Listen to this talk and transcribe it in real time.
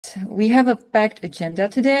we have a packed agenda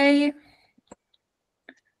today.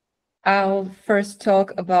 I'll first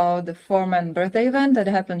talk about the Foreman birthday event that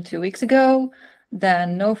happened 2 weeks ago.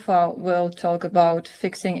 Then Nofar will talk about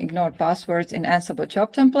fixing ignored passwords in Ansible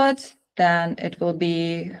Job Template. Then it will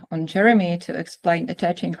be on Jeremy to explain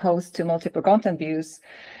attaching hosts to multiple content views.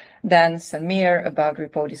 Then Samir about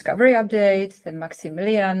repo discovery updates. Then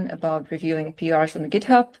Maximilian about reviewing PRs on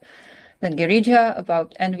GitHub. Then Girija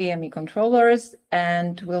about NVMe controllers.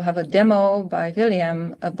 And we'll have a demo by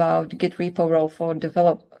William about Git repo role for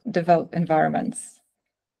develop environments.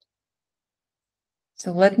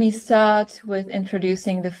 So let me start with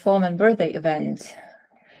introducing the Foreman birthday event.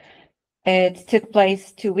 It took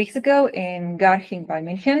place 2 weeks ago in Garching by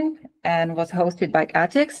München and was hosted by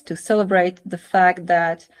Atix to celebrate the fact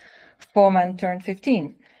that Foreman turned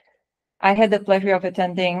 15. I had the pleasure of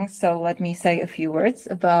attending, so let me say a few words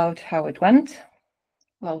about how it went.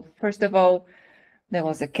 Well, first of all, there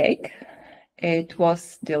was a cake. It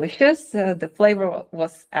was delicious. The flavor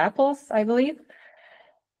was apples, I believe.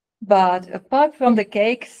 But apart from the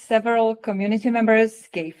cake, several community members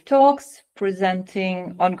gave talks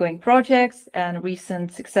presenting ongoing projects and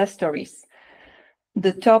recent success stories.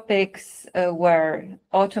 The topics were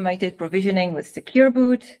automated provisioning with Secure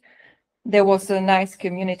Boot. There was a nice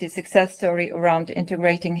community success story around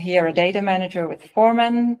integrating here a data manager with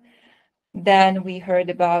Foreman. Then we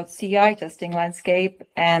heard about CI testing landscape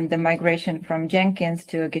and the migration from Jenkins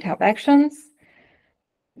to GitHub Actions.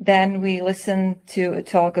 Then we listened to a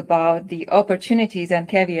talk about the opportunities and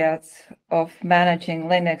caveats of managing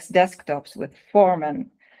Linux desktops with Foreman.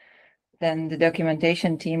 Then the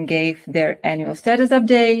documentation team gave their annual status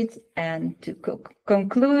update. And to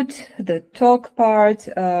conclude the talk part,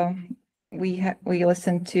 we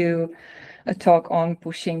listened to a talk on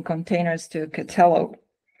pushing containers to Catello.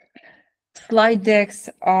 Slide decks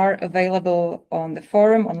are available on the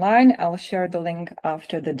forum online. I'll share the link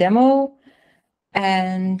after the demo.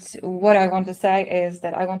 And what I want to say is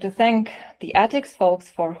that I want to thank the Atix folks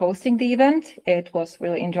for hosting the event. It was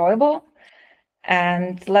really enjoyable.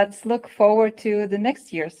 And let's look forward to the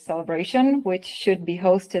next year's celebration, which should be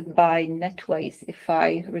hosted by Netways, if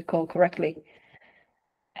I recall correctly.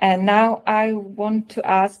 And now I want to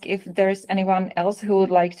ask if there's anyone else who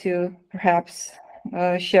would like to perhaps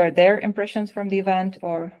share their impressions from the event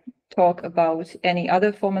or talk about any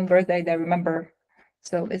other Foreman birthday they remember.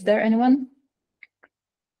 So is there anyone?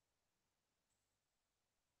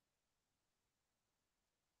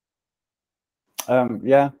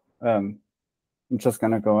 I'm just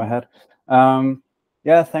gonna go ahead.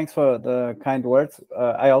 Yeah, thanks for the kind words.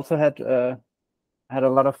 I also had a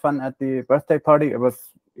lot of fun at the birthday party. It was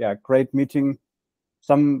great meeting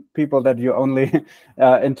some people that you only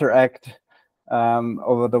interact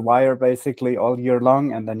over the wire basically all year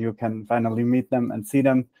long, and then you can finally meet them and see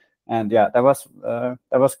them. And yeah, that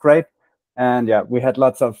was great. And yeah, we had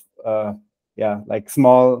lots of like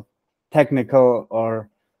small technical or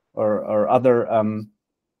other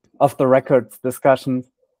off the records discussions,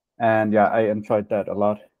 and yeah, I enjoyed that a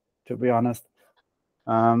lot, to be honest.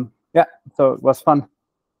 Yeah, so it was fun.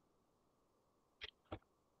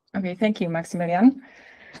 Okay, thank you, Maximilian.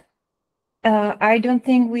 I don't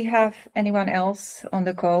think we have anyone else on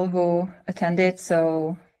the call who attended,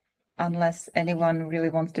 so unless anyone really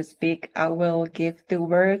wants to speak, I will give the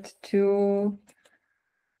word to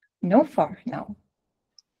Nofar now.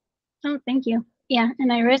 Oh, thank you. Yeah,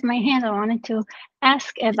 and I raised my hand. I wanted to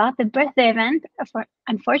ask about the birthday event.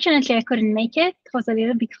 Unfortunately, I couldn't make it. It was a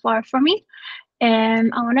little bit far for me. I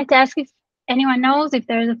wanted to ask if anyone knows if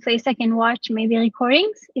there's a place I can watch maybe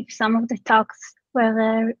recordings, if some of the talks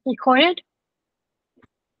were recorded.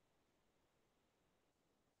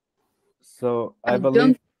 So I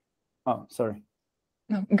believe. Oh, sorry.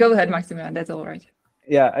 No, go ahead, Maximilian. That's all right.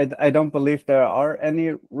 Yeah, I don't believe there are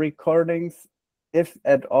any recordings. If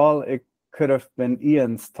at all, it could have been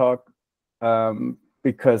Ian's talk,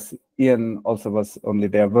 because Ian also was only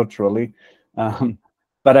there virtually.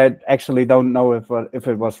 But I actually don't know if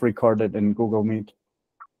it was recorded in Google Meet.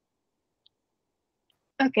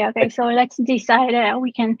 Okay. So let's decide.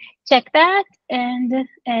 We can check that, and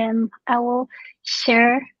I will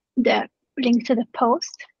share the link to the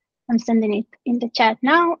post. I'm sending it in the chat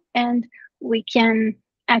now, and we can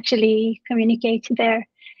actually communicate there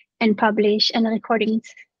and publish any recordings.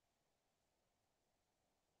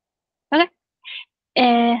 Okay.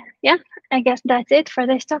 Yeah, I guess that's it for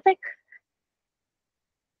this topic.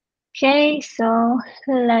 Okay, so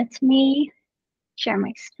let me share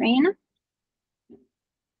my screen.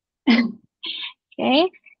 Okay.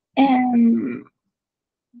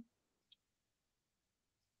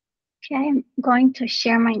 Okay, I'm going to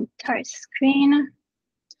share my entire screen.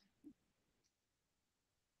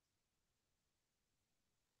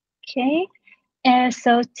 Okay.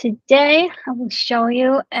 So today I will show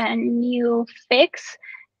you a new fix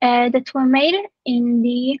that were made in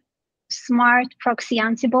the Smart Proxy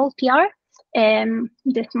Ansible PR,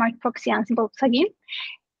 the Smart Proxy Ansible plugin.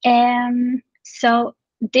 So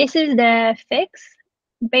this is the fix.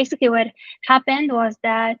 Basically, what happened was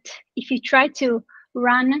that if you try to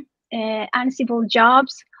run Ansible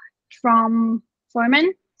jobs from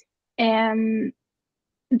Foreman,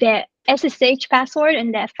 the SSH password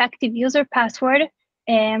and the effective user password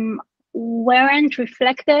weren't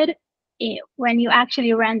reflected when you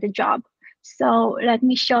actually ran the job. So let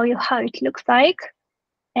me show you how it looks like.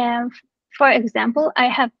 For example, I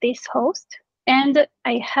have this host and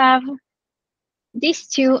I have these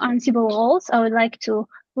two Ansible roles I would like to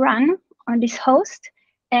run on this host.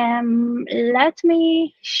 Let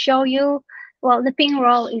me show you, well, the ping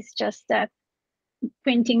role is just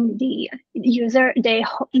printing the user, the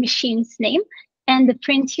machine's name, and the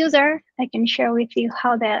print user, I can share with you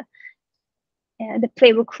how the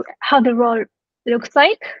playbook, how the role looks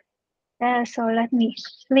like. So let me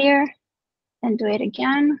clear and do it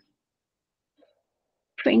again.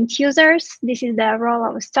 Print users. This is the role I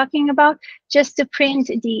was talking about, just to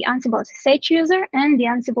print the Ansible SSH user and the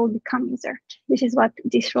Ansible become user. This is what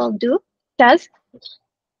this role does.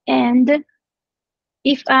 And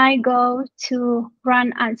if I go to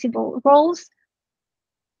run Ansible roles,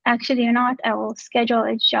 actually, you know what, I will schedule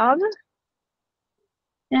a job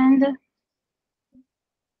and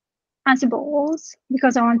Ansible roles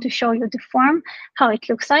because I want to show you the form, how it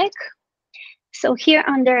looks like. So here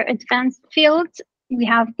under advanced fields, we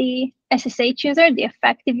have the SSH user, the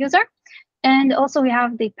effective user, and also we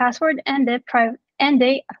have the password and the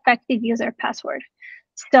effective user password.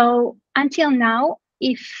 So until now,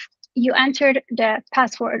 if you entered the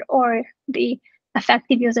password or the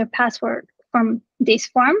effective user password from this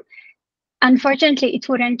form, unfortunately, it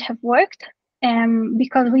wouldn't have worked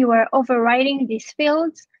because we were overriding these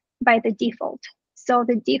fields by the default. So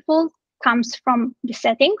the default comes from the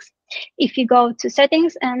settings. If you go to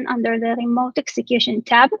settings and under the remote execution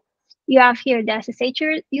tab, you have here the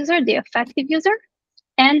SSH user, the effective user,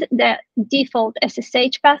 and the default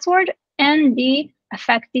SSH password and the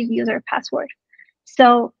effective user password.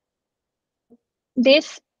 So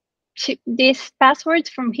these passwords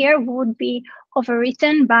from here would be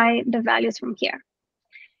overwritten by the values from here.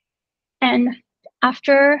 And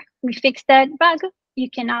after we fix that bug, you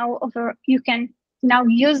can now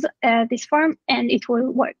use this form and it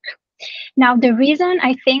will work. Now, the reason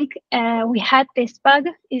I think we had this bug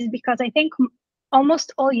is because I think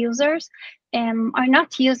almost all users are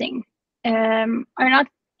not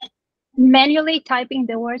manually typing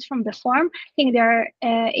the words from the form. I think they're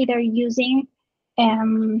either using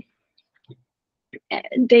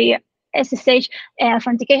the SSH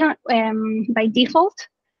authentication by default.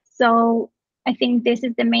 So I think this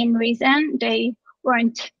is the main reason they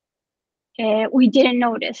weren't, we didn't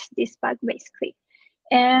notice this bug basically.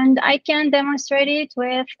 And I can demonstrate it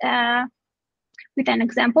with an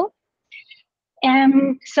example.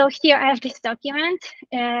 So here I have this document.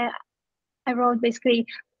 I wrote basically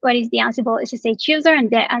what is the Ansible SSH user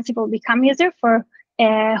and the Ansible become user for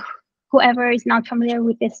whoever is not familiar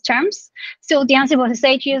with these terms. So the Ansible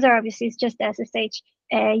SSH user obviously is just the SSH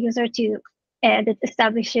user that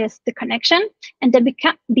establishes the connection, and the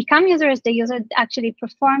become user is the user that actually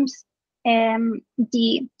performs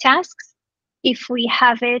the tasks if we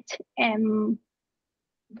have it,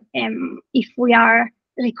 if we are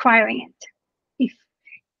requiring it, if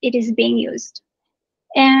it is being used.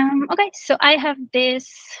 Okay, so I have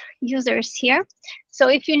these users here. So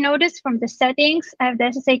if you notice from the settings, I have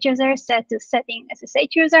the SSH user set to setting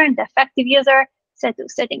SSH user and the effective user set to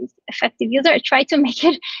settings effective user. I tried to make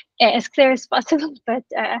it as clear as possible, but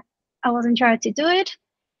I wasn't sure how to do it.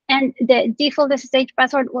 And the default SSH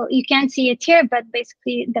password, well, you can't see it here, but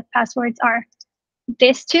basically the passwords are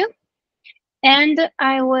these two. And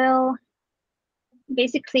I will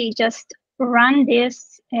basically just run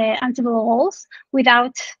this Ansible roles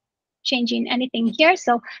without changing anything here.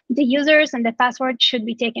 So the users and the password should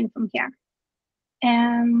be taken from here.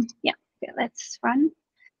 Yeah, okay, let's run.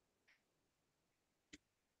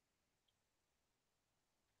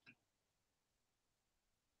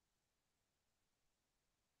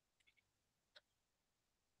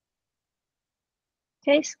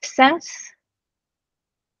 Okay, success.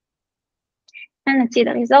 And let's see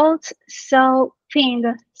the results. So ping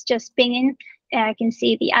is just pinging. I can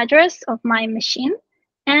see the address of my machine,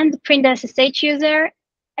 and print the SSH user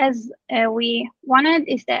as we wanted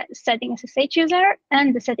is the setting SSH user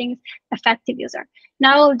and the settings effective user.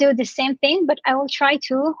 Now I'll do the same thing, but I will try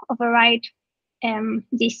to override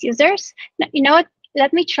these users. Now, you know what?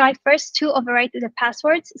 let me try first to overwrite the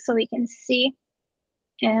passwords so we can see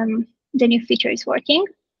the new feature is working.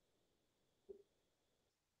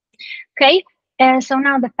 Okay, so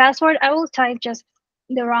now the password, I will type just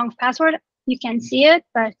the wrong password. You can see it,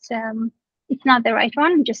 but it's not the right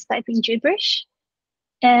one. I'm just typing gibberish.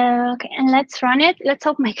 Okay, and let's run it. Let's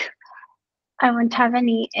hope I won't have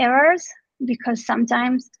any errors, because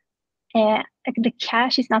sometimes the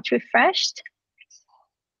cache is not refreshed.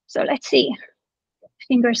 So let's see.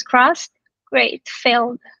 Fingers crossed. Great,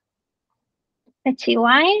 failed. Let's see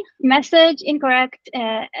why. Message incorrect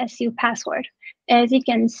SU password. As you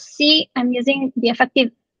can see, I'm using the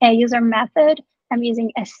effective user method. I'm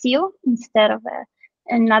using SU instead of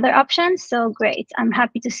another option. So great. I'm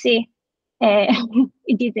happy to see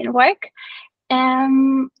it didn't work.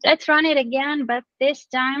 Let's run it again, but this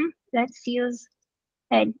time let's use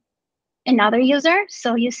another user.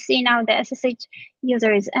 So you see now the SSH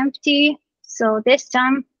user is empty. So this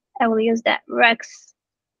time I will use that Rex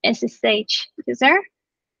SSH user.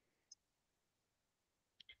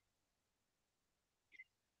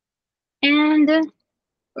 And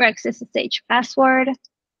Rex SSH password,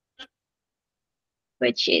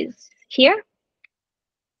 which is here.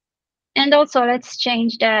 And also let's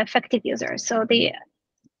change the effective user. So the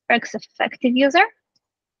Rex effective user.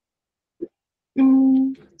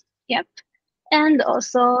 Yep. And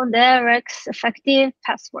also the Rex effective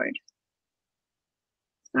password.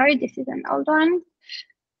 Sorry, this is an old one.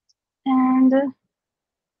 And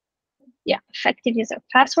yeah, effective user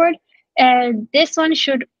password. This one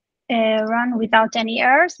should run without any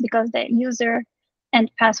errors because the user and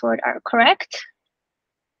password are correct.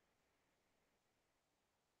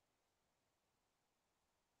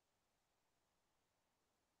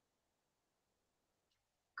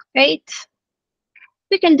 Great.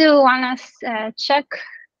 We can do one last check.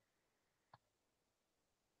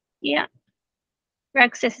 Yeah.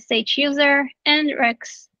 Rex SSH user and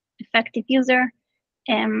Rex effective user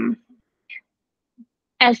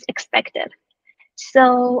as expected.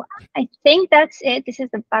 So I think that's it. This is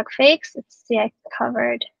the bug fix. Let's see, I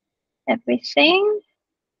covered everything.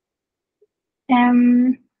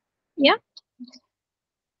 Yeah.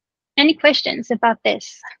 Any questions about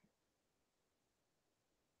this?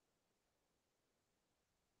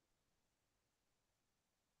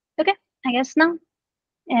 Okay, I guess no.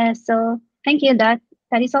 So thank you. That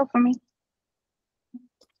is all for me.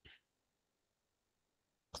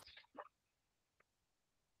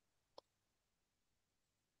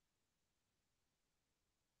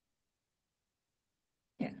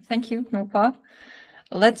 Yeah, thank you, Nofar.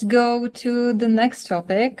 Let's go to the next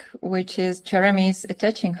topic, which is Jeremy's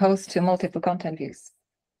attaching hosts to multiple content views.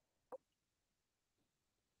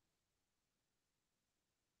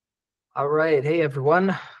 All right. Hey, everyone.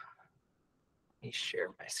 Let me share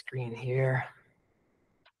my screen here.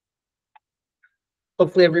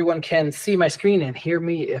 Hopefully everyone can see my screen and hear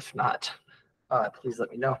me. If not, please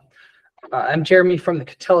let me know. I'm Jeremy from the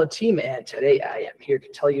Catella team, and today I am here to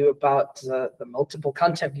tell you about the multiple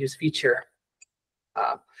content views feature.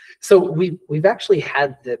 So we've actually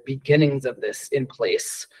had the beginnings of this in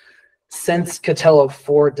place since Catella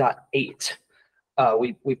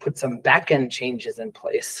 4.8. We put some backend changes in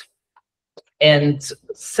place. And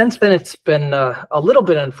since then, it's been a little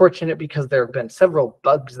bit unfortunate because there have been several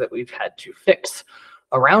bugs that we've had to fix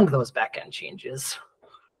around those backend changes.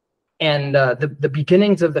 And the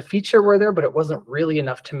beginnings of the feature were there, but it wasn't really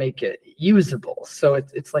enough to make it usable. So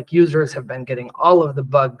it's like users have been getting all of the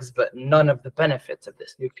bugs, but none of the benefits of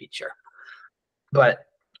this new feature. But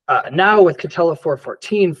now with Catella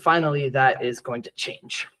 4.14, finally that is going to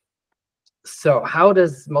change. So how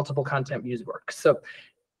does multiple content views work? So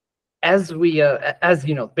as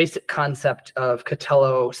you know, basic concept of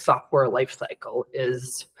Catella software lifecycle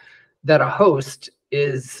is that a host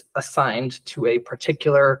is assigned to a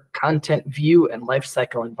particular content view and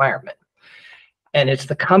lifecycle environment. And it's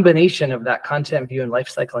the combination of that content view and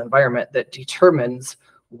lifecycle environment that determines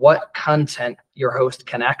what content your host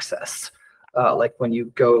can access, like when you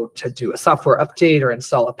go to do a software update or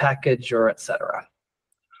install a package or etc.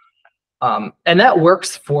 And that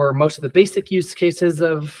works for most of the basic use cases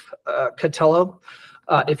of Catella.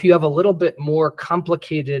 If you have a little bit more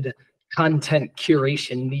complicated content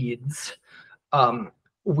curation needs,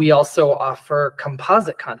 we also offer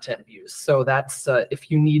composite content views. So that's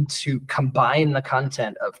if you need to combine the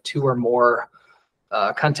content of two or more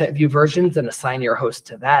content view versions and assign your host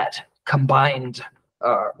to that combined,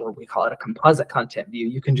 or we call it a composite content view,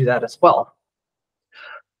 you can do that as well.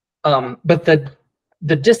 But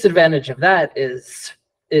the disadvantage of that is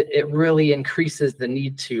it really increases the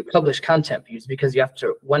need to publish content views, because you have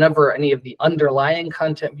to, whenever any of the underlying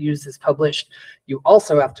content views is published, you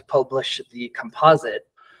also have to publish the composite.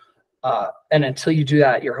 And until you do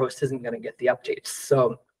that, your host isn't going to get the updates.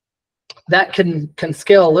 So that can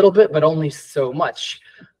scale a little bit, but only so much.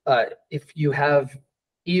 If you have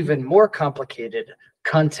even more complicated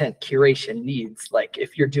content curation needs, like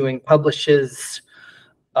if you're doing publishes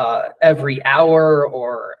every hour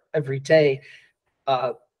or every day,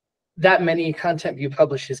 that many content view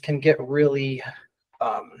publishes can get really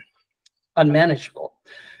unmanageable.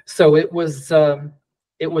 So it was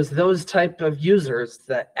those type of users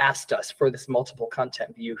that asked us for this multiple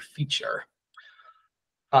content view feature.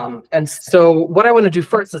 And so what I want to do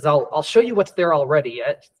first is I'll show you what's there already.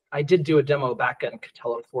 I did do a demo back in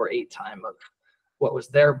Catella 4.8 time of what was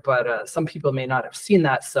there, but some people may not have seen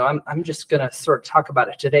that. So I'm just going to sort of talk about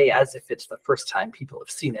it today as if it's the first time people have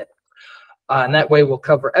seen it. And that way we'll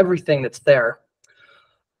cover everything that's there.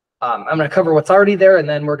 I'm going to cover what's already there, and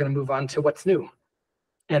then we're going to move on to what's new.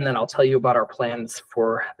 And then I'll tell you about our plans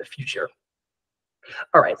for the future.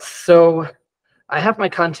 All right, so I have my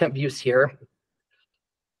content views here.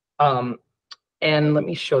 And let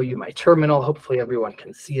me show you my terminal. Hopefully everyone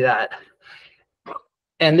can see that.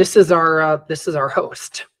 And this is our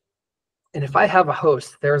host. And if I have a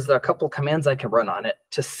host, there's a couple commands I can run on it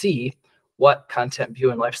to see what content view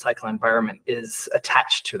and lifecycle environment is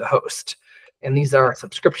attached to the host. And these are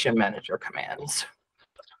subscription manager commands.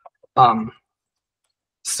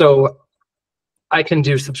 So I can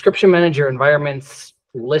do subscription manager environments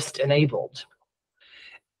list enabled.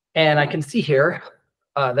 And I can see here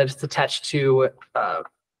that it's attached to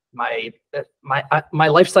my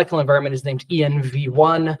lifecycle environment is named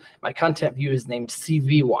env1. My content view is named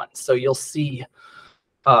cv1. So you'll see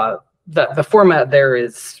the format there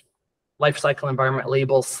is lifecycle environment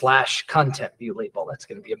label / content view label. That's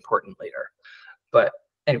going to be important later. But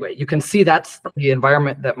anyway, you can see that's the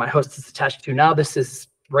environment that my host is attached to. Now this is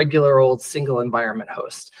regular old single environment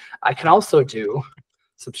host. I can also do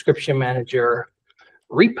subscription manager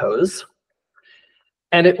repos,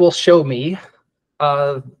 and it will show me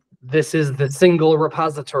this is the single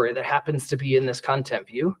repository that happens to be in this content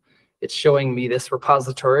view. It's showing me this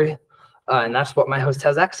repository, and that's what my host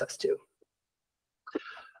has access to.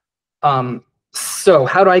 So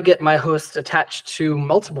how do I get my host attached to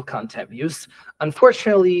multiple content views?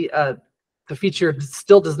 Unfortunately, the feature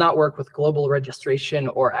still does not work with global registration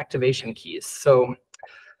or activation keys. So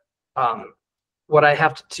what I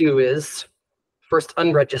have to do is first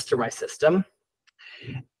unregister my system.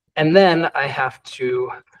 And then I have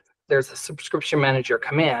to, there's a subscription manager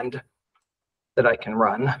command that I can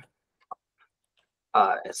run.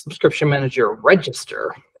 Subscription manager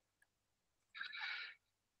register.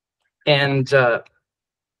 And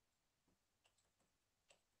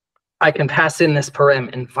I can pass in this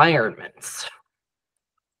param environments.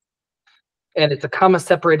 And it's a comma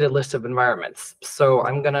separated list of environments. So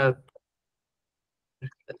I'm going to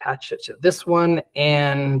attach it to this one,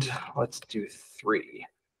 and let's do 3.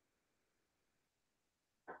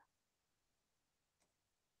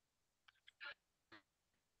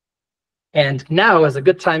 And now is a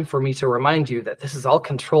good time for me to remind you that this is all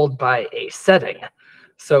controlled by a setting.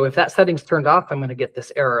 So if that setting's turned off, I'm going to get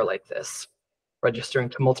this error like this. Registering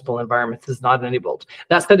to multiple environments is not enabled.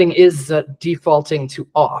 That setting is defaulting to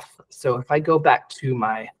off. So if I go back to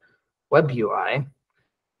my web UI,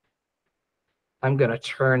 I'm going to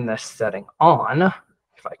turn this setting on.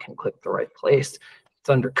 If I can click the right place, it's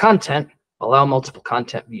under content, allow multiple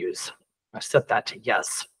content views. I set that to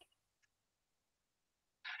yes.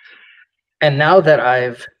 And now that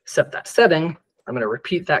I've set that setting, I'm going to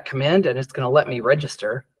repeat that command, and it's going to let me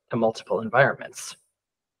register to multiple environments.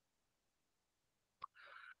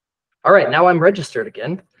 All right, now I'm registered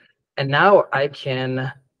again. And now I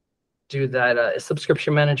can do that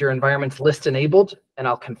subscription manager environments list enabled, and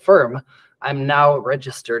I'll confirm I'm now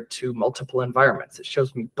registered to multiple environments. It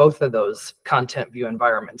shows me both of those content view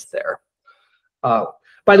environments there.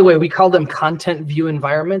 By the way, we call them content view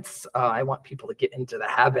environments. I want people to get into the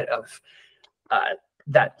habit of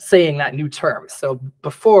saying that new term. So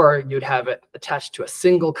before, you'd have it attached to a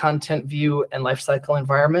single content view and lifecycle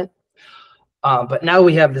environment. But now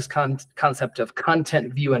we have this concept of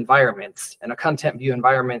content view environments. And a content view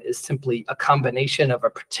environment is simply a combination of a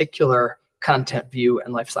particular content view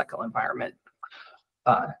and lifecycle environment.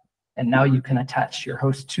 And now you can attach your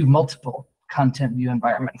host to multiple content view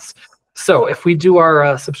environments. So if we do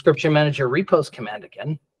our subscription manager repos command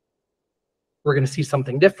again, we're going to see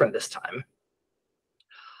something different this time.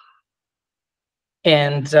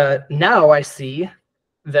 And now I see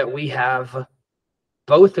that we have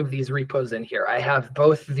both of these repos in here. I have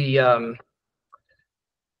both the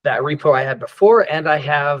that repo I had before, and I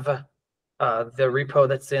have the repo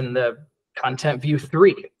that's in the content view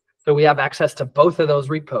 3. So we have access to both of those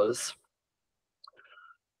repos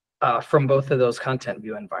from both of those content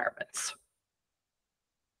view environments.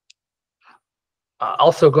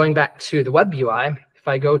 Also, going back to the web UI, if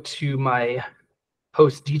I go to my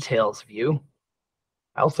host details view,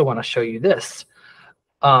 I also want to show you this.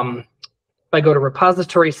 If I go to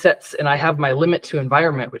repository sets and I have my limit to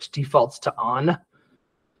environment, which defaults to on,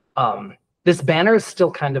 this banner is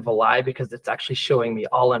still kind of a lie because it's actually showing me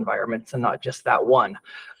all environments and not just that one.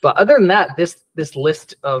 But other than that, this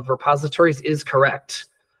list of repositories is correct.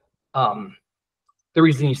 The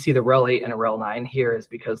reason you see the rel 8 and a rel 9 here is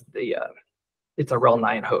because it's a rel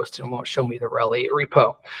 9 host and won't show me the rel 8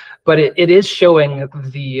 repo. But it is showing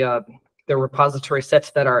the repository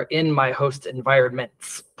sets that are in my host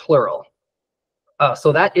environments, plural.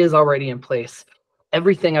 So that is already in place.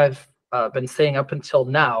 Everything I've been saying up until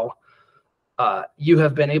now, you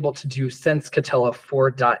have been able to do since Catella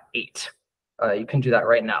 4.8. You can do that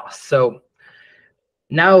right now. So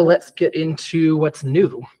now let's get into what's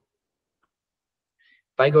new.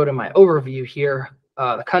 If I go to my overview here,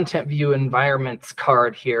 the content view environments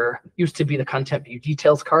card here used to be the content view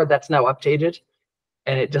details card. That's now updated,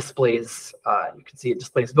 and it displays, you can see it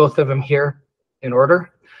displays both of them here in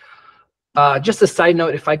order. Just a side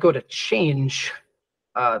note, if I go to change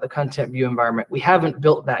the content view environment, we haven't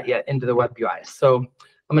built that yet into the web UI. So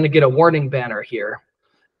I'm going to get a warning banner here,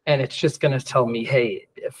 and it's just going to tell me, hey,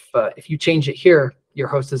 if you change it here, your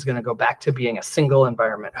host is going to go back to being a single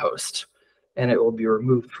environment host, and it will be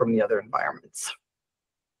removed from the other environments.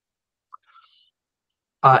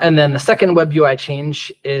 And then the second web UI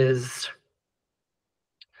change is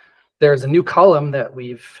there's a new column that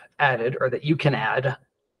we've added, or that you can add,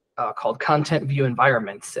 called content view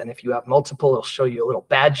environments. And if you have multiple, it'll show you a little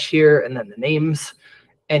badge here and then the names.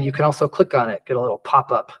 And you can also click on it, get a little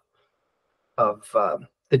pop-up of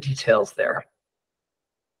the details there.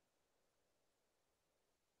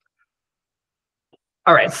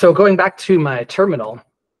 All right, so going back to my terminal,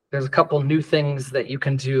 there's a couple new things that you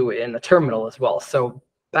can do in the terminal as well. So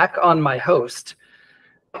back on my host,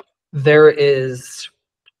 there is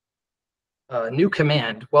a new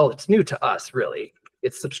command. Well, it's new to us, really.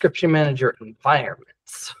 It's subscription manager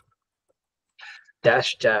environments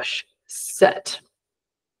 --set.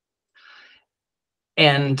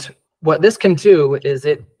 And what this can do is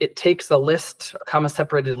it takes a list, a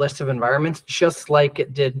comma-separated list of environments, just like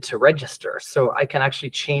it did to register. So I can actually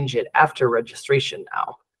change it after registration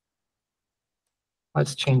now.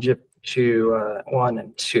 Let's change it to 1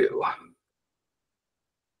 and 2.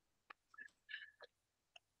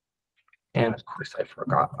 And of course, I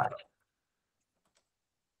forgot my.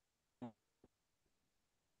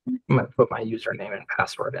 I'm going to put my username and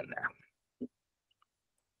password in there.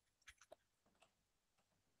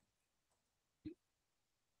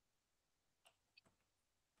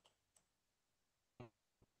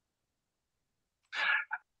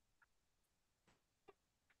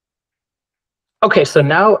 Okay, so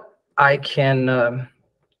now I can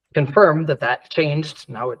confirm that that changed.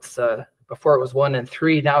 Now it's before it was 1 and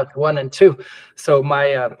 3. Now it's 1 and 2. So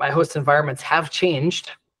my my host environments have changed,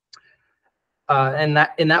 and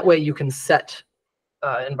that in that way you can set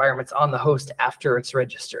environments on the host after it's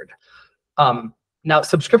registered. Now,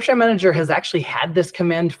 Subscription Manager has actually had this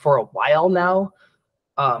command for a while now,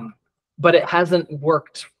 but it hasn't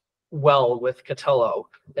worked well with Catella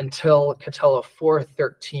until Catella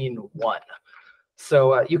 4.13.1.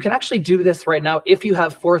 So you can actually do this right now. If you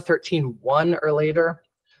have 4.13.1 or later,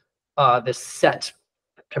 this set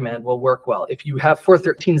command will work well. If you have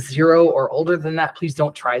 4.13.0 or older than that, please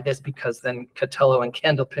don't try this, because then Catella and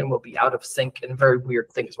Candlepin will be out of sync and very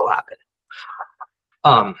weird things will happen.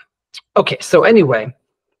 Okay, so anyway,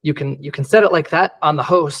 you can set it like that on the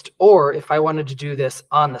host, or if I wanted to do this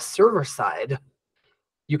on the server side,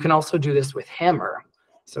 you can also do this with Hammer.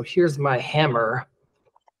 So here's my Hammer.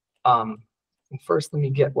 First, let me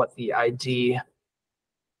get what the ID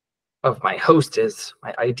of my host is.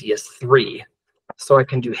 My ID is 3. So I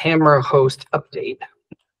can do Hammer host update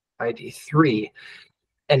ID 3.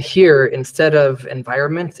 And here, instead of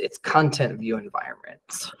environments, it's content view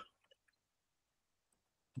environments.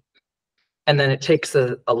 And then it takes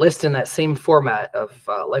a list in that same format of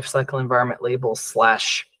lifecycle environment label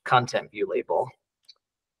 / content view label.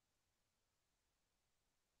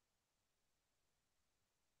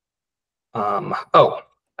 Oh,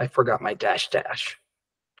 I forgot my --.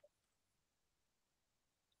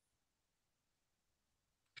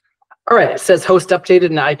 All right, it says host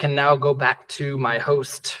updated. Now I can now go back to my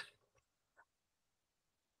host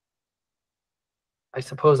I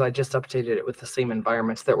suppose I just updated it with the same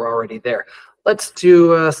environments that were already there. Let's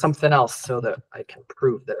do something else so that I can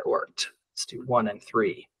prove that it worked. Let's do 1 and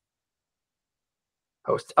 3.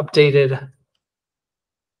 Host updated.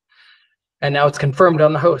 And now it's confirmed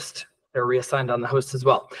on the host. They're reassigned on the host as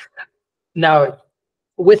well. Now,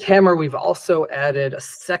 with Hammer, we've also added a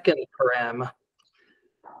second param.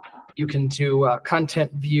 You can do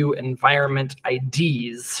content view environment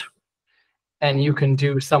IDs. And you can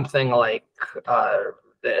do something like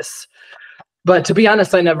this. But to be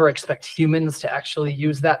honest, I never expect humans to actually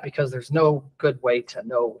use that because there's no good way to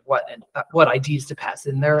know what IDs to pass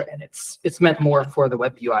in there, and it's meant more for the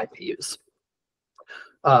web UI to use.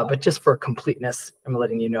 But just for completeness, I'm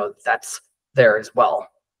letting you know that's there as well.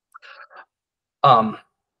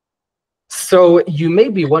 So you may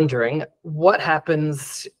be wondering what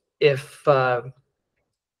happens if I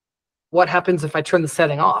turn the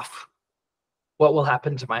setting off? What will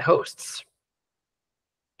happen to my hosts?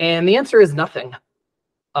 And the answer is nothing.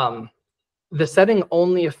 The setting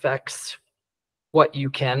only affects what you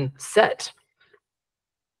can set.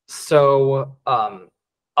 So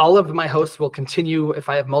all of my hosts will continue. If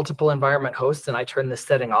I have multiple environment hosts and I turn this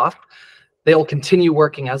setting off, they'll continue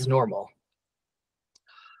working as normal.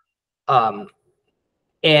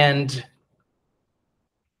 And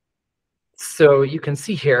so you can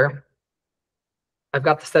see here, I've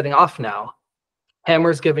got the setting off now.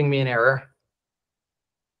 Hammer's giving me an error.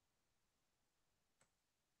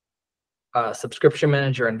 Subscription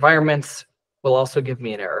manager environments will also give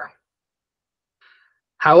me an error.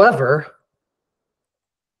 However,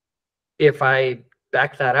 if I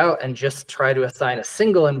back that out and just try to assign a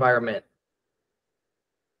single environment,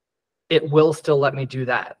 it will still let me do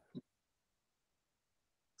that.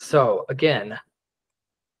 So again,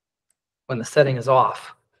 when the setting is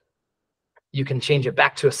off, you can change it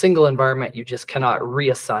back to a single environment. You just cannot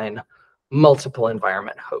reassign multiple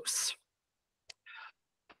environment hosts.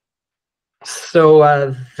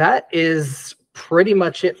 So that is pretty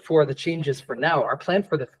much it for the changes for now. Our plan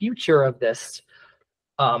for the future of this,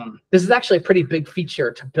 this is actually a pretty big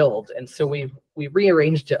feature to build, and so we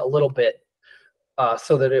rearranged it a little bit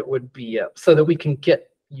so that it would be so that we can get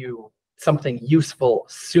you something useful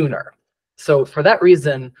sooner. So for that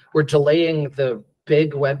reason, we're delaying the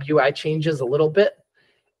big web UI changes a little bit,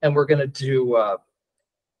 and we're going to do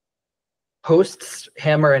hosts,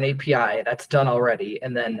 Hammer, and API. That's done already.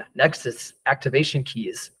 And then next is activation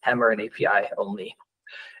keys, Hammer and API only.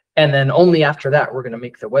 And then only after that, we're going to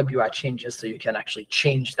make the web UI changes so you can actually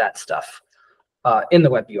change that stuff in the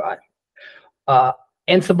web UI.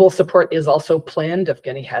 Ansible support is also planned if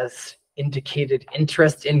any has indicated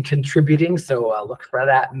interest in contributing. So look for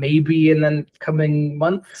that maybe in the coming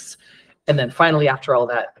months. And then finally, after all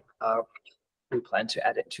that, we plan to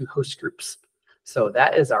add it to host groups. So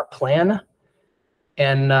that is our plan.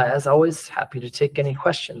 And as always, happy to take any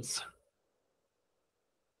questions.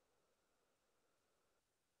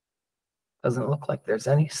 Doesn't look like there's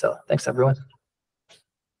any, so thanks, everyone.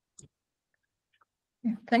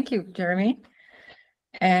 Thank you, Jeremy.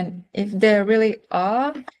 And if there really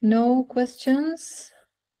are no questions,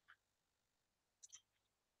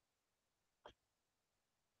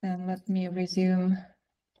 then let me resume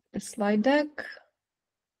the slide deck.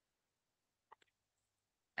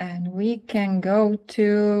 And we can go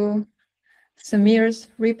to Samir's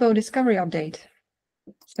repo discovery update.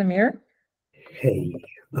 Samir? Hey,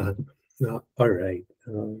 all right.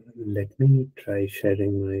 Let me try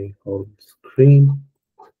sharing my whole screen.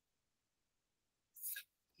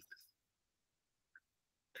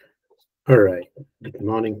 All right. Good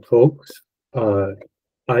morning, folks.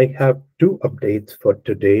 I have two updates for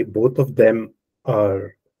today. Both of them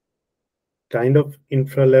are kind of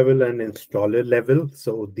infra level and installer level,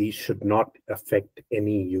 so these should not affect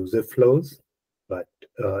any user flows. But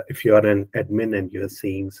if you are an admin and you're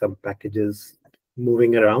seeing some packages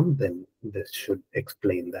moving around, then this should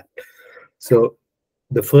explain that. So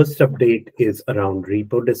the first update is around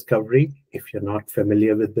repo discovery. If you're not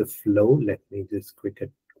familiar with the flow, let me just quick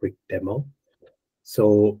demo.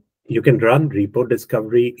 So you can run repo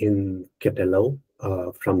discovery in Kitello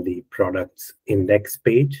from the products index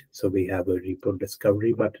page. So we have a repo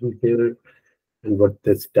discovery button here. And what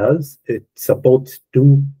this does, it supports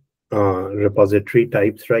two repository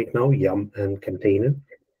types right now, yum and container.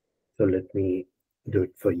 So let me do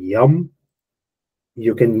it for yum.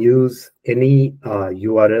 You can use any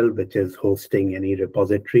URL which is hosting any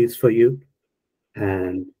repositories for you.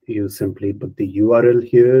 And you simply put the URL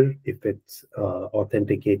here. If it's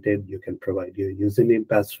authenticated, you can provide your username,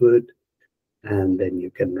 password, and then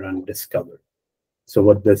you can run discover. So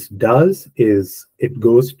what this does is it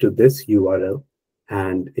goes to this URL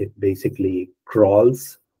and it basically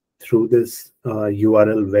crawls through this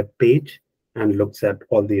URL web page and looks at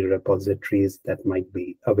all the repositories that might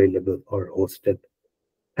be available or hosted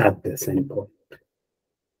at this endpoint.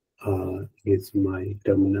 Is my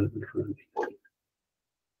terminal running?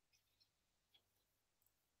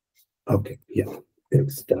 Okay, yeah,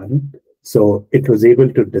 it's done. So it was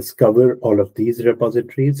able to discover all of these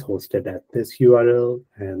repositories hosted at this URL,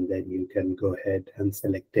 and then you can go ahead and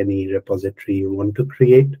select any repository you want to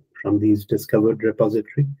create from these discovered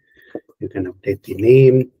repository. You can update the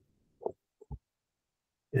name,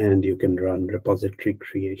 and you can run repository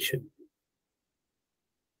creation.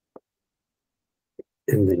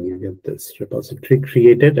 And then you get this repository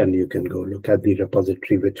created, and you can go look at the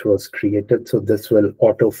repository which was created. So this will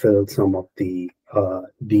autofill some of the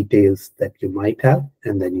details that you might have,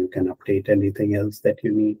 and then you can update anything else that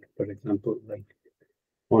you need, for example, like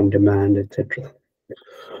on demand, etc.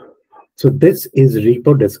 So this is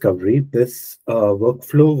repo discovery. This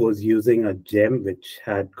workflow was using a gem which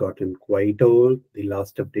had gotten quite old. The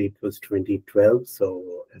last update was 2012.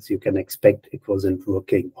 So as you can expect, it wasn't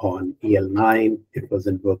working on EL9. It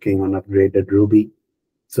wasn't working on upgraded Ruby.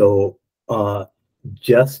 So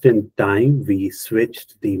just in time, we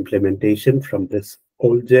switched the implementation from this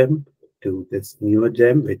old gem to this newer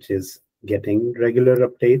gem, which is getting regular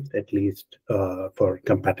updates, at least for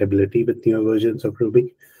compatibility with newer versions of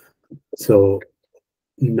Ruby. So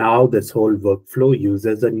now this whole workflow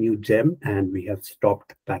uses a new gem, and we have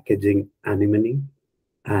stopped packaging Anemone,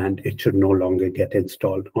 and it should no longer get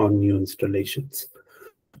installed on new installations.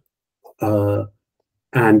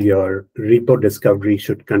 And your repo discovery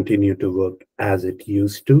should continue to work as it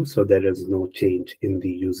used to, so there is no change in the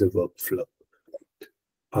user workflow.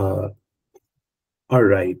 All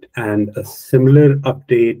right, and a similar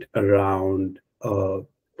update around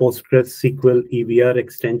postgresql-evr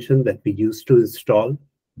extension that we used to install,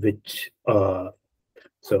 which,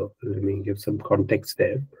 so let me give some context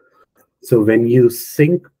there. So when you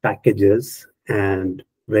sync packages and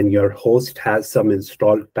when your host has some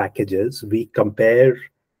installed packages, we compare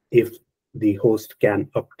if the host can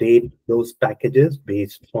update those packages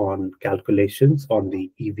based on calculations on the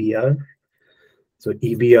EVR. So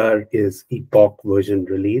EVR is epoch version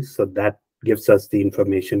release. So that gives us the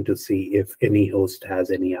information to see if any host has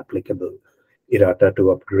any applicable errata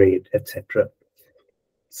to upgrade, etc.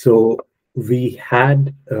 So we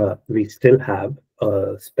still have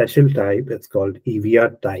a special type. It's called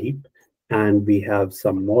EVR type. And we have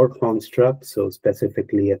some more constructs. So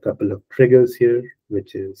specifically a couple of triggers here,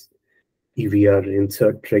 which is EVR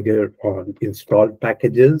insert trigger on installed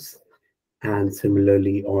packages, and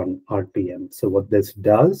similarly on RPM. So what this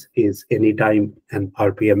does is anytime an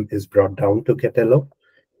RPM is brought down to Ketelo,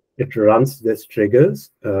 it runs these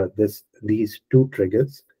triggers, these two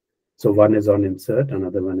triggers. So one is on insert,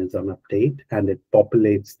 another one is on update, and it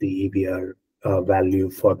populates the EVR value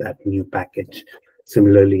for that new package.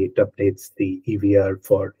 Similarly, it updates the EVR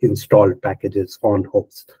for installed packages on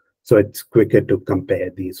host. So it's quicker to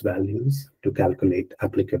compare these values to calculate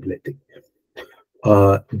applicability.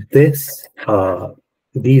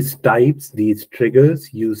 These types, these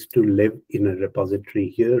triggers used to live in a repository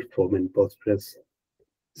here, Foreman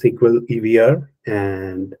postgresql-evr,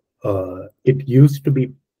 and it used to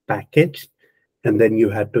be packaged, and then you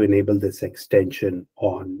had to enable this extension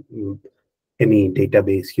on any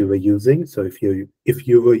database you were using. So if you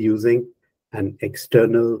were using an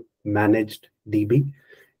external managed DB,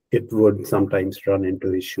 it would sometimes run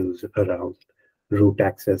into issues around root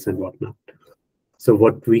access and whatnot. So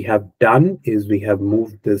what we have done is we have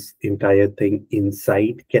moved this entire thing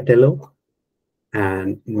inside Ketelo,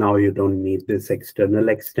 and now you don't need this external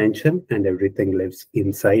extension, and everything lives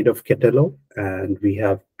inside of Ketelo. And we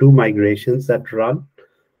have two migrations that run.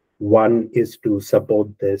 One is to support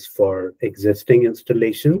this for existing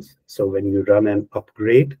installations. So when you run an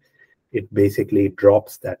upgrade, it basically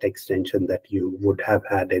drops that extension that you would have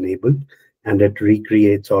had enabled, and it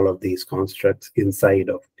recreates all of these constructs inside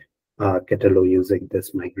of Ketelo using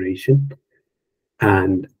this migration.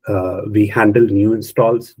 And we handle new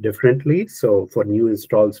installs differently. So for new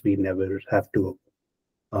installs, we never have to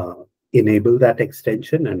enable that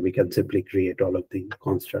extension, and we can simply create all of the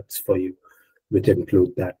constructs for you, which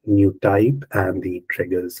include that new type and the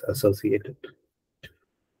triggers associated.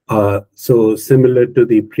 So similar to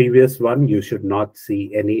the previous one, you should not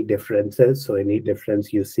see any differences. So any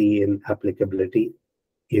difference you see in applicability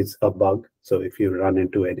is a bug. So if you run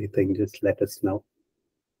into anything, just let us know.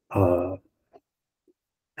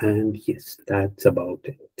 And yes, that's about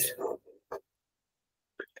it.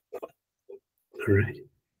 All right.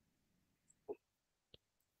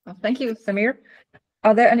 Well, thank you, Samir.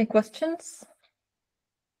 Are there any questions?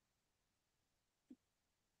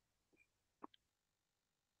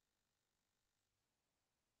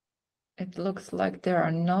 It looks like there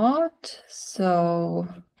are not. So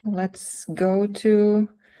let's go to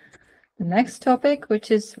the next topic,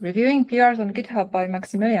 which is reviewing PRs on GitHub by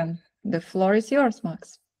Maximilian. The floor is yours,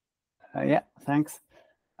 Max. Yeah, thanks.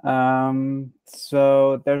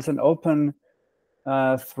 So there's an open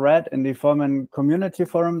thread in the Foreman community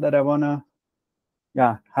forum that I want to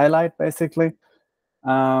highlight, basically.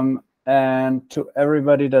 And to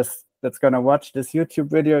everybody that's going to watch this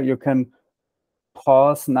YouTube video, you can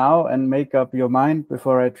pause now and make up your mind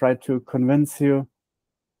before I try to convince you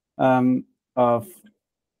of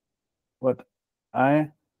what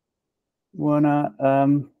I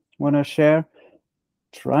wanna share.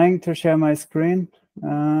 Trying to share my screen.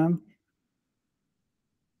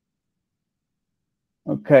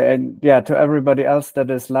 Okay, and yeah, to everybody else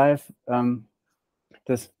that is live, time's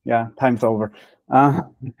over.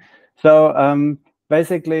 So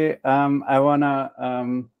basically, I wanna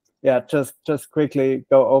just quickly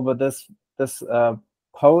go over this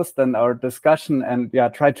post and our discussion, and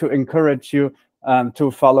try to encourage you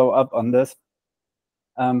to follow up on this.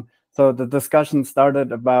 So the discussion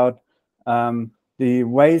started about the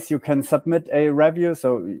ways you can submit a review.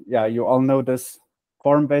 So you all know this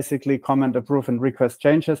form, basically: comment, approve, and request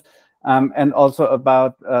changes, and also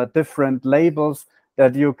about different labels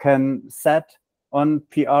that you can set on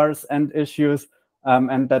PRs and issues,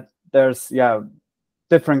 and that there's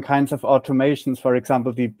different kinds of automations. For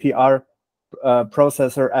example, the PR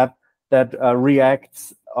processor app that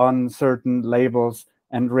reacts on certain labels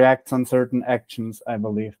and reacts on certain actions, I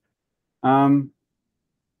believe.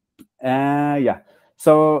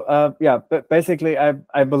 So basically,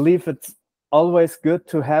 I believe it's always good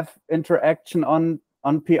to have interaction on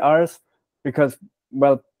PRs, because,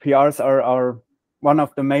 well, PRs are one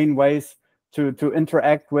of the main ways to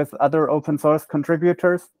interact with other open source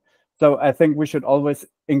contributors. So I think we should always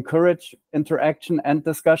encourage interaction and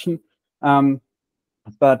discussion.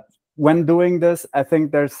 But when doing this, I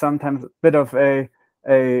think there's sometimes a bit of a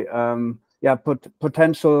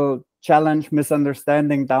potential challenge,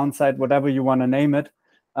 misunderstanding, downside, whatever you want to name it,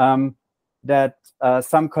 that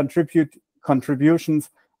some contributions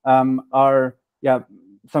are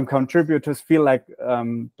some contributors feel like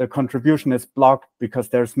the contribution is blocked because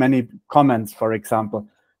there's many comments, for example.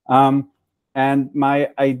 And my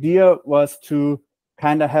idea was to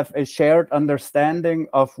kind of have a shared understanding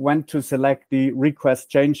of when to select the request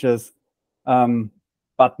changes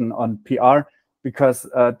button on PR, because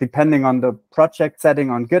depending on the project setting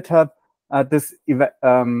on GitHub, this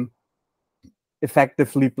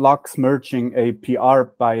effectively blocks merging a PR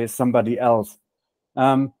by somebody else.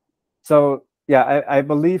 So I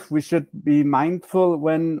believe we should be mindful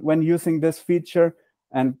when using this feature,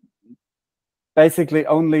 and basically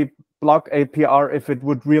only block a PR if it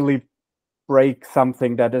would really break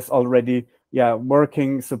something that is already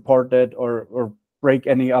working, supported, or break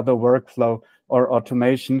any other workflow or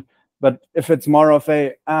automation. But if it's more of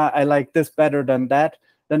a I like this better than that,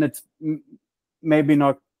 then it's maybe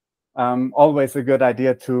not always a good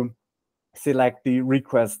idea to select the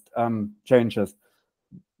request changes.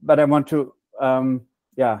 But I want to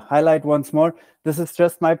highlight once more, this is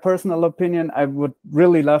just my personal opinion. I would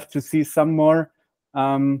really love to see some more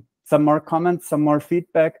comments, some more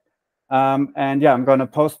feedback. And I'm going to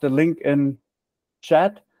post the link in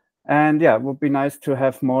chat. And it would be nice to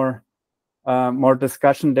have more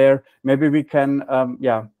discussion there. Maybe we can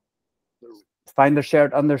find a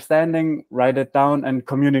shared understanding, write it down, and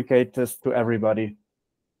communicate this to everybody.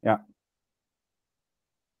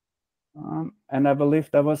 And I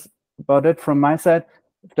believe that was about it from my side.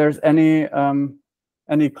 If there's any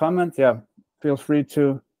comments, feel free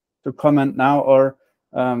to comment now, or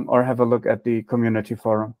have a look at the community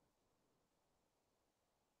forum.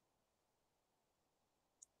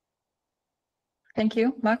 Thank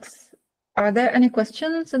you, Max. Are there any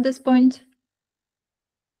questions at this point?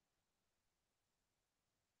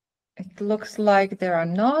 It looks like there are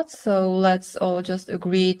not, so let's all just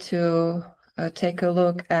agree to take a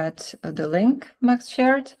look at the link Max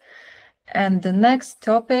shared. And the next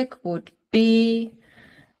topic would be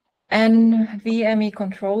NVMe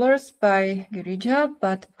controllers by Girija,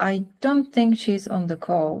 but I don't think she's on the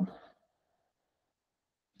call.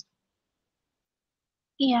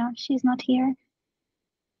 Yeah, she's not here.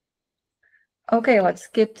 Okay, let's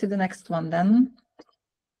skip to the next one then.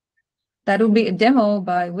 That will be a demo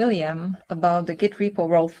by William about the Git repo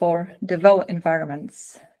role for devel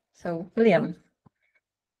environments. So, William.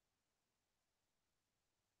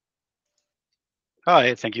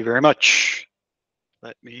 Hi, thank you very much.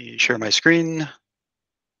 Let me share my screen.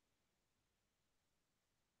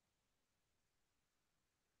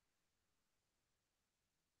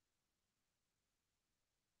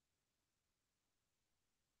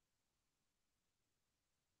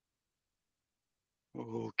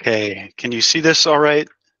 Okay, can you see this all right?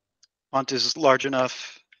 Font is large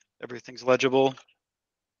enough. Everything's legible.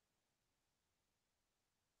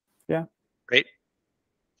 Yeah. Great.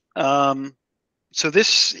 So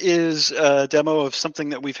this is a demo of something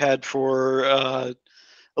that we've had for a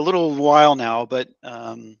little while now, but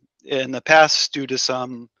in the past, due to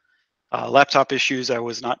some laptop issues, I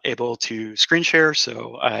was not able to screen share,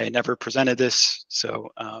 so I never presented this. So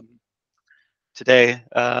today,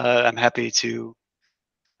 I'm happy to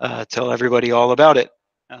tell everybody all about it.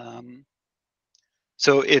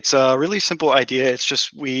 So it's a really simple idea. It's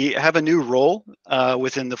just we have a new role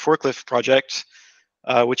within the forklift project,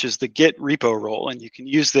 which is the Git repo role. And you can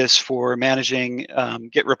use this for managing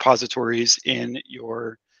Git repositories in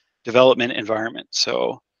your development environment.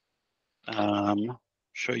 So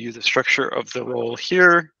show you the structure of the role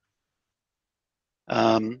here.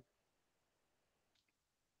 And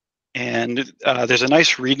there's a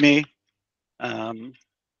nice README.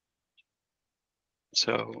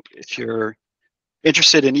 So if you're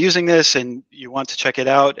interested in using this and you want to check it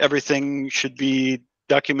out, everything should be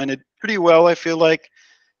documented pretty well, I feel like.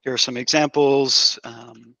 Here are some examples.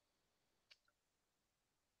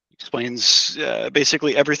 Explains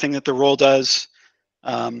basically everything that the role does,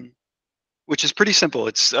 which is pretty simple.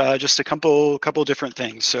 It's just a couple different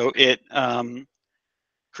things. So it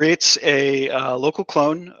creates a local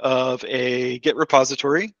clone of a Git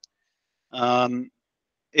repository.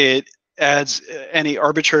 It adds any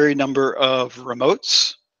arbitrary number of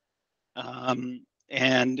remotes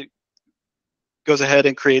and goes ahead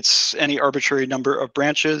and creates any arbitrary number of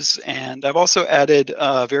branches. And I've also added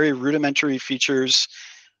very rudimentary features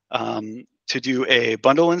to do a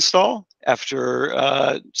bundle install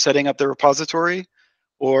after setting up the repository,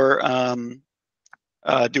 or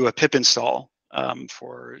do a pip install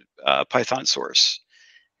for Python source.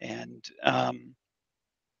 And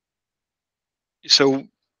so,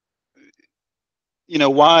 you know,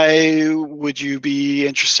 why would you be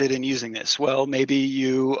interested in using this? Well, maybe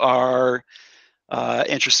you are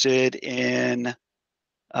interested in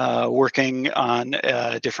working on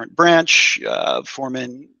a different branch,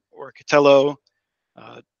 Foreman or Catello.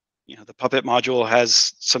 You know, the Puppet module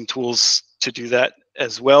has some tools to do that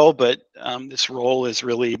as well, but this role is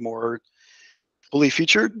really more fully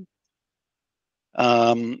featured.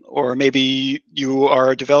 Or maybe you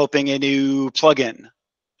are developing a new plugin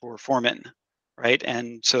for Foreman, right?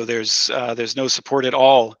 And so there's no support at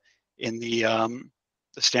all in the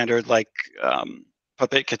standard like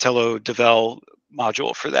Puppet Catello devel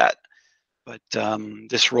module for that. But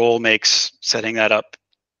this role makes setting that up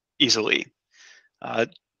easily.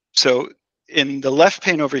 So in the left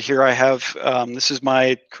pane over here, I have, this is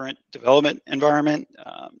my current development environment.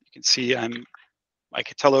 You can see I'm my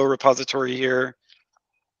Catello repository here.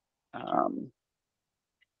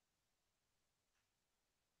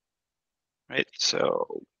 Right,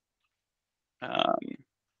 so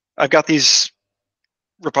I've got these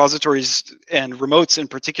repositories and remotes in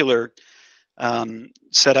particular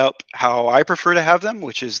set up how I prefer to have them,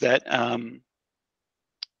 which is that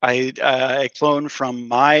I clone from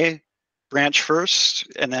my branch first,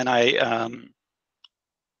 and then I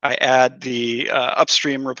add the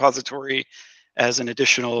upstream repository as an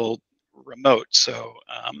additional remote. So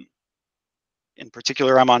in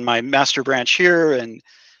particular, I'm on my master branch here, and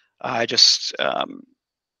I just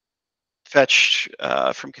fetched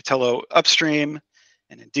from Catello upstream,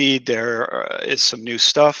 and indeed there is some new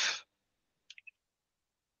stuff.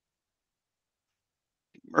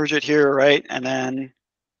 Merge it here, right? And then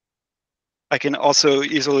I can also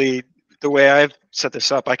easily, the way I've set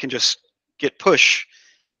this up, I can just git push.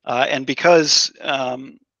 And because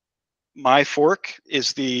my fork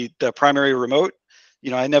is the primary remote,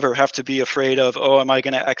 you know, I never have to be afraid of, oh, am I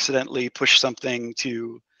going to accidentally push something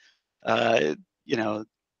to, you know,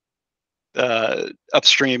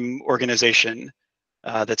 upstream organization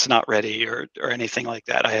that's not ready or anything like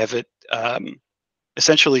that. I have it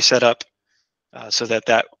essentially set up so that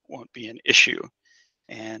that won't be an issue.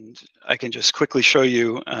 And I can just quickly show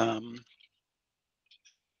you,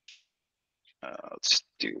 let's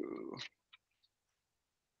do,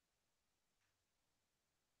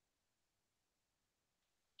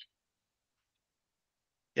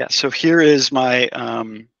 yeah, so here is my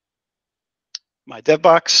my dev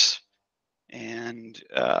box, and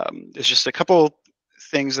there's just a couple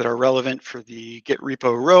things that are relevant for the Git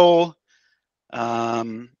repo role.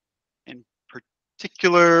 In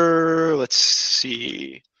particular, let's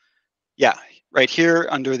see, yeah, right here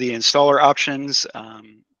under the installer options,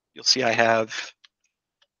 you'll see I have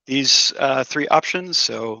these three options.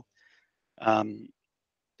 So in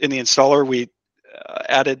the installer, we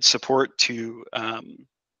added support to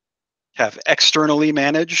have externally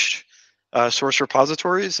managed source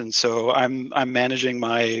repositories, and so I'm managing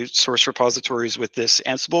my source repositories with this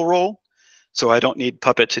Ansible role, so I don't need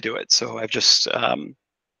Puppet to do it. So I've just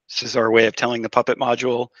this is our way of telling the Puppet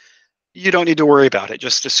module, you don't need to worry about it.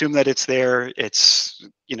 Just assume that it's there. It's,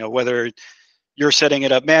 you know, whether you're setting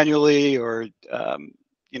it up manually or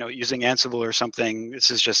you know, using Ansible or something. This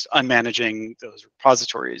is just unmanaging those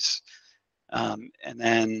repositories, and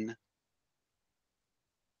then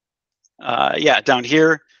yeah, down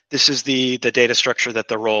here, this is the data structure that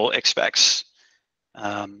the role expects.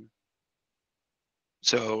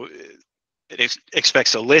 So it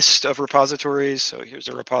expects a list of repositories. So here's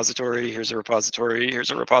a repository, here's a repository,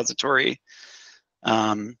 here's a repository.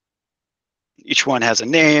 Each one has a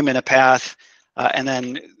name and a path, and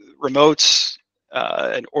then remotes,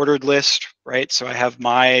 an ordered list, right? So I have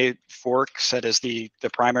my fork set as the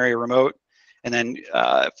primary remote, and then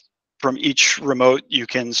from each remote, you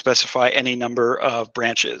can specify any number of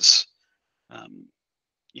branches.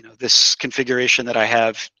 You know, this configuration that I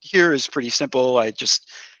have here is pretty simple. I just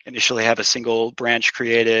initially have a single branch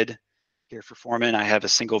created. Here for Foreman, I have a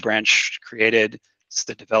single branch created. It's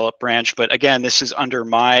the develop branch. But again, this is under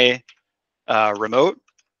my remote.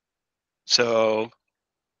 So,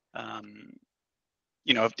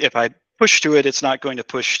 you know, if I push to it, it's not going to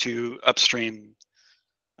push to upstream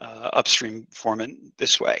Foreman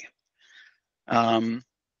this way. Yeah,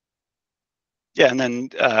 and then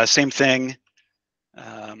same thing.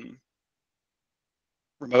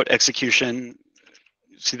 Remote execution.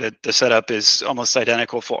 See that the setup is almost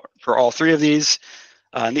identical for all three of these.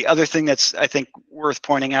 And the other thing that's, I think, worth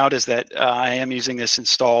pointing out is that I am using this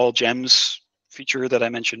install gems feature that I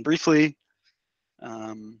mentioned briefly.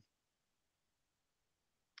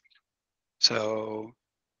 So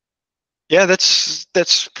yeah,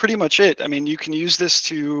 that's pretty much it. I mean, you can use this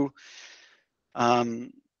to,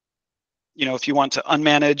 you know, if you want to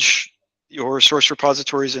unmanage your source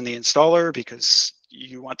repositories in the installer because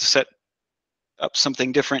you want to set up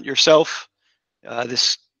something different yourself,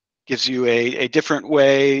 this gives you a different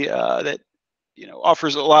way that, you know,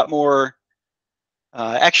 offers a lot more.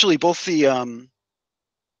 Actually, both the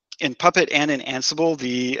in Puppet and in Ansible,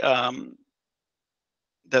 the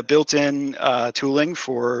built-in tooling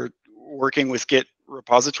for working with Git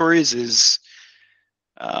repositories is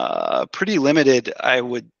pretty limited, I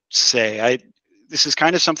would say. This is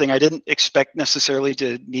kind of something I didn't expect necessarily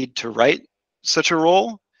to need to write such a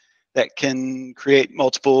role that can create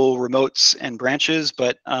multiple remotes and branches,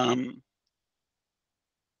 but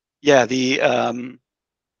yeah, the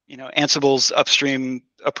you know, Ansible's upstream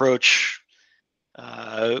approach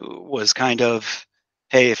was kind of,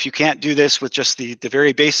 hey, if you can't do this with just the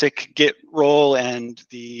very basic Git role and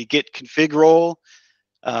the Git config role,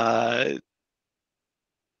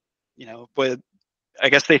 you know, but I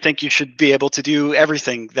guess they think you should be able to do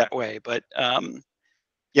everything that way. But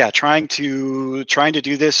yeah, trying to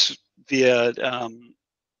do this via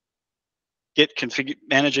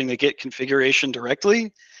managing the Git configuration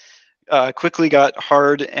directly quickly got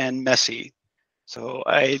hard and messy. So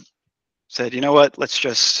I said, you know what, let's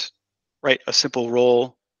just write a simple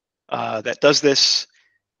role that does this.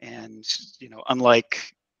 And, you know,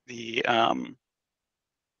 unlike the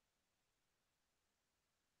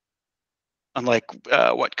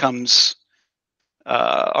what comes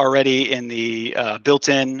already in the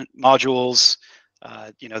built-in modules,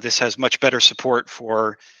 you know, this has much better support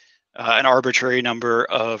for an arbitrary number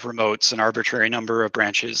of remotes, an arbitrary number of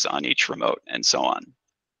branches on each remote, and so on.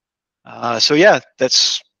 So yeah,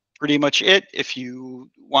 that's pretty much it. If you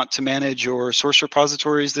want to manage your source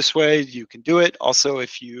repositories this way, you can do it. Also,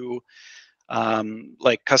 if you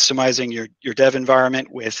like customizing your dev environment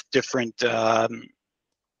with different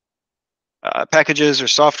packages or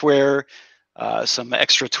software, some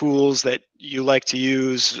extra tools that you like to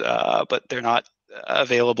use, but they're not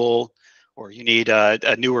available, or you need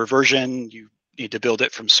a newer version, you need to build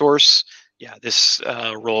it from source. Yeah, this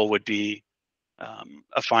role would be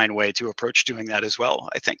a fine way to approach doing that as well,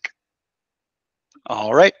 I think.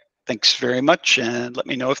 All right, thanks very much, and let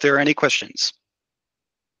me know if there are any questions.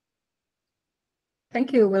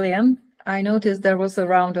 Thank you, William. I noticed there was a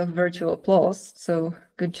round of virtual applause, so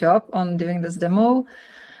good job on doing this demo.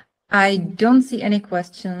 I don't see any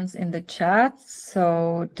questions in the chat,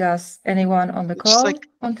 so does anyone on the call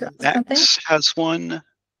want to ask something? Max has one.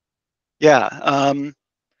 Yeah,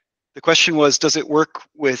 the question was, does it work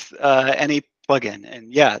with any plugin?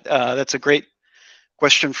 And yeah, that's a great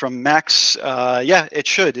question from Max. Yeah, it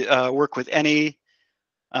should work with any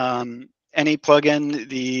plugin.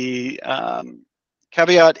 The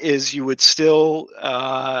caveat is you would still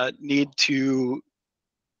need to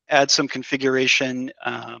add some configuration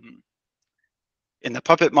in the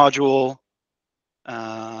Puppet module,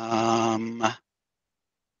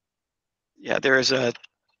 yeah, there is a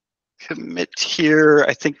commit here.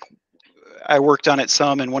 I think I worked on it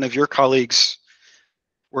some, and one of your colleagues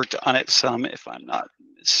worked on it some, if I'm not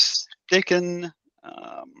mistaken.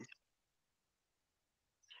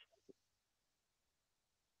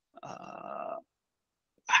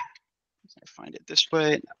 I find it this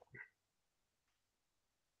way.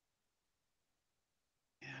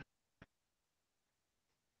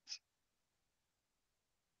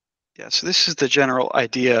 Yeah, so this is the general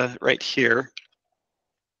idea right here.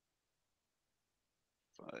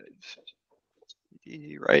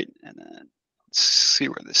 Right, and then let's see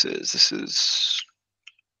where this is. This is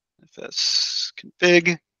fs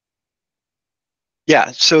config.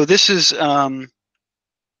 Yeah, so this is the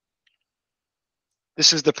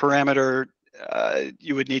parameter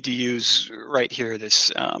you would need to use right here.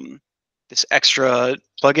 This this extra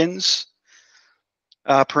plugins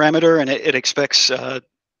parameter, and it expects a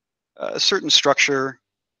certain structure.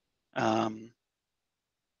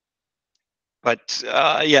 But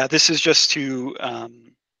yeah, this is just to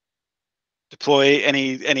deploy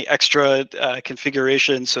any extra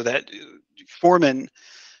configuration so that Foreman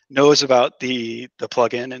knows about the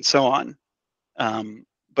plugin and so on.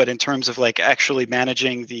 But in terms of like actually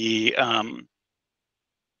managing the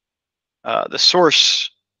source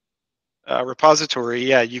repository,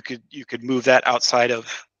 yeah, you could move that outside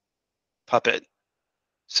of Puppet.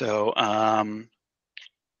 So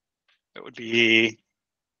it would be,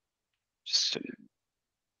 just to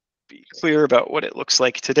be clear about what it looks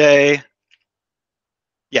like today.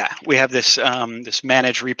 Yeah, we have this this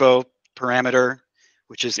manage repo parameter,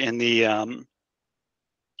 which is in the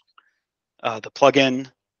plugin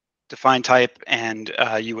define type, and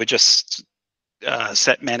you would just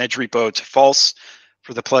set manage repo to false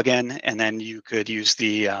for the plugin, and then you could use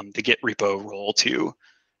the git repo role to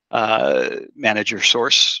manage your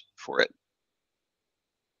source for it.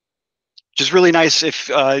 Which is really nice if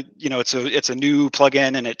you know, it's a new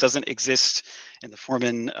plugin and it doesn't exist in the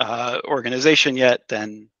Foreman organization yet.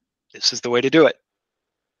 Then this is the way to do it.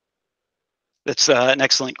 That's an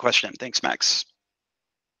excellent question. Thanks, Max.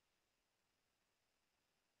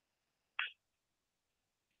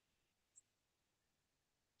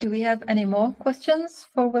 Do we have any more questions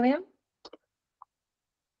for William?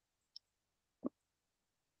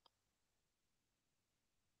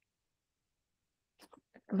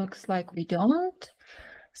 Looks like we don't.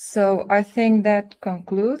 So I think that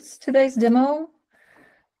concludes today's demo.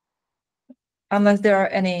 Unless there are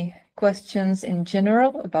any questions in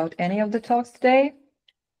general about any of the talks today.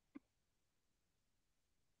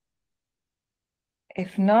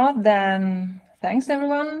 If not, then thanks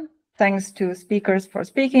everyone. Thanks to speakers for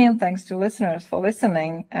speaking. Thanks to listeners for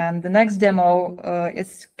listening. And the next demo is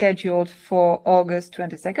scheduled for August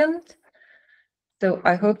 22nd. So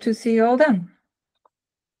I hope to see you all then.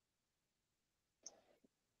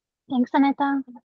 Thanks, Aneta.